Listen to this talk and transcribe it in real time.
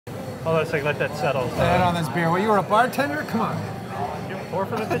Hold on a second, let that settle. Head on this beer. Well, you were a bartender? Come on. You pour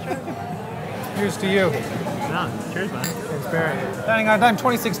for the pitcher? Here's to you. No, cheers, man. Thanks, Barry. Standing on time,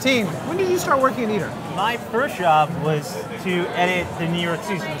 2016. When did you start working at Eater? My first job was to edit the New York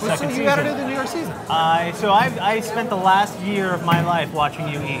season, the second season. So you edited the New York season? I spent the last year of my life watching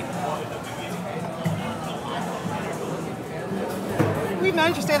you eat. We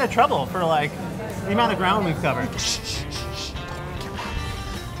managed to stay out of trouble for like the amount of ground we've covered.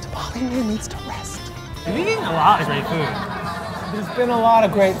 Tamale needs to rest. We've eaten a lot of great food. There's been a lot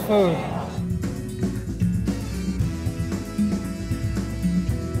of great food.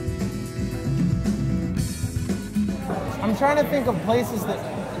 I'm trying to think of places that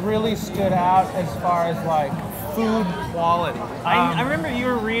really stood out as far as like food quality. I remember you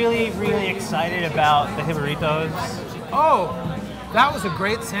were really, really excited about the Jibaritos. Oh, that was a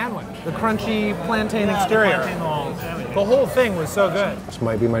great sandwich. The crunchy plantain exterior. The plantain roll sandwich. The whole thing was so good. This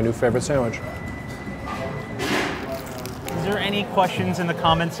might be my new favorite sandwich. Is there any questions in the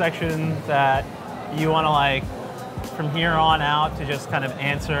comment section that you want to like, from here on out, to just kind of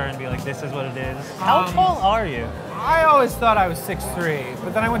answer and be like, this is what it is? How tall are you? I always thought I was 6'3",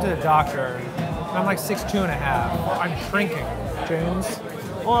 but then I went to the doctor, and I'm like 6'2.5". I'm shrinking, James.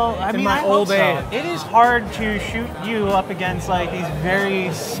 Well, I mean, my I hope old so. age. It is hard to shoot you up against like these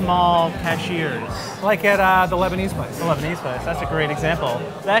very small cashiers. Like at the Lebanese place. The Lebanese place, that's a great example.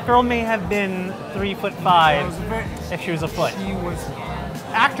 That girl may have been 3'5" if she was a foot. She was.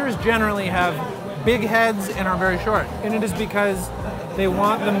 Actors generally have big heads and are very short, and it is because they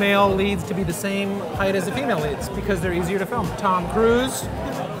want the male leads to be the same height as the female leads because they're easier to film. Tom Cruise,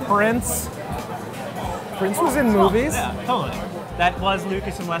 Prince. Prince was in movies. Yeah, totally. That was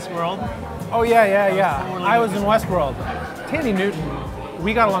Lucas in Westworld. Oh yeah. I was in Westworld. Tandy Newton,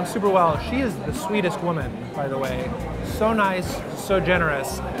 we got along super well. She is the sweetest woman, by the way. So nice, so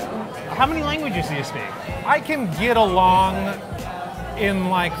generous. How many languages do you speak? I can get along in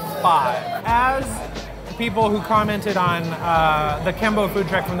like 5. As people who commented on the Kembo food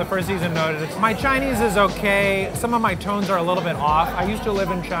truck from the first season noted, my Chinese is okay. Some of my tones are a little bit off. I used to live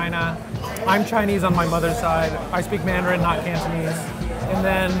in China. I'm Chinese on my mother's side. I speak Mandarin, not Cantonese. And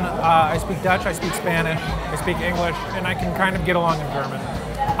then I speak Dutch, I speak Spanish, I speak English, and I can kind of get along in German.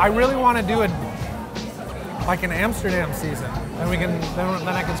 I really want to do like an Amsterdam season, and then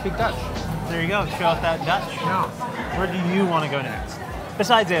I can speak Dutch. There you go, show off that Dutch. Yeah. Where do you want to go next?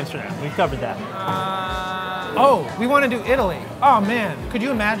 Besides Amsterdam, we've covered that. Oh, we want to do Italy. Oh man, could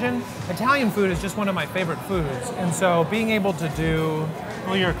you imagine? Italian food is just one of my favorite foods, and so being able to do...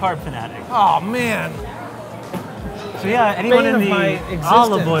 Well, you're a carb fanatic. Oh man. So yeah, anyone in the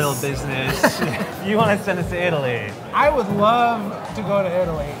olive oil existence. business, you want to send us to Italy. I would love to go to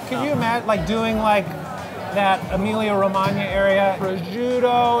Italy. Could you imagine like doing like that Emilia Romagna area?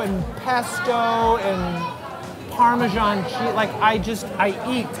 Prosciutto and pesto and Parmesan cheese. Like I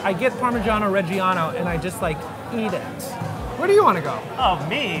get Parmigiano Reggiano and I just like eat it. Where do you want to go? Oh,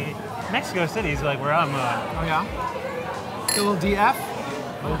 me? Mexico City's like where I'm going. Oh yeah? A little DF?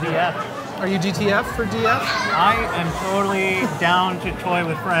 A little DF. Are you DTF for DF? I am totally down to toy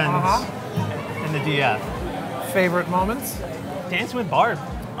with friends in the DF. Favorite moments? Dancing with Barb,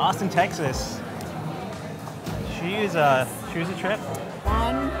 Austin, Texas. She was a trip.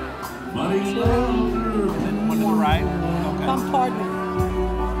 1, 2, One more ride? Okay. come partner.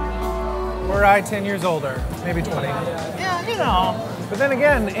 Were I 10 years older, maybe 20. Yeah, you know. But then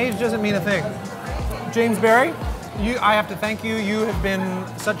again, age doesn't mean a thing. James Barry, I have to thank you. You have been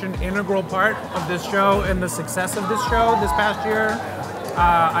such an integral part of this show and the success of this show this past year.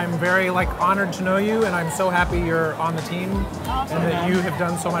 I'm very honored to know you, and I'm so happy you're on the team and that you have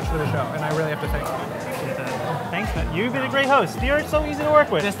done so much for the show. And I really have to thank you. Thanks, man. You've been a great host. You're so easy to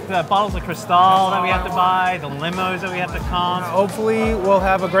work with. Just the bottles of Cristal that we have to buy, the limos that we have to comp. Hopefully, we'll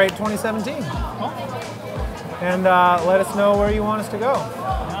have a great 2017. Cool. And let us know where you want us to go.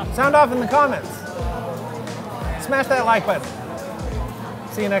 Sound off in the comments. Smash that like button.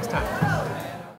 See you next time.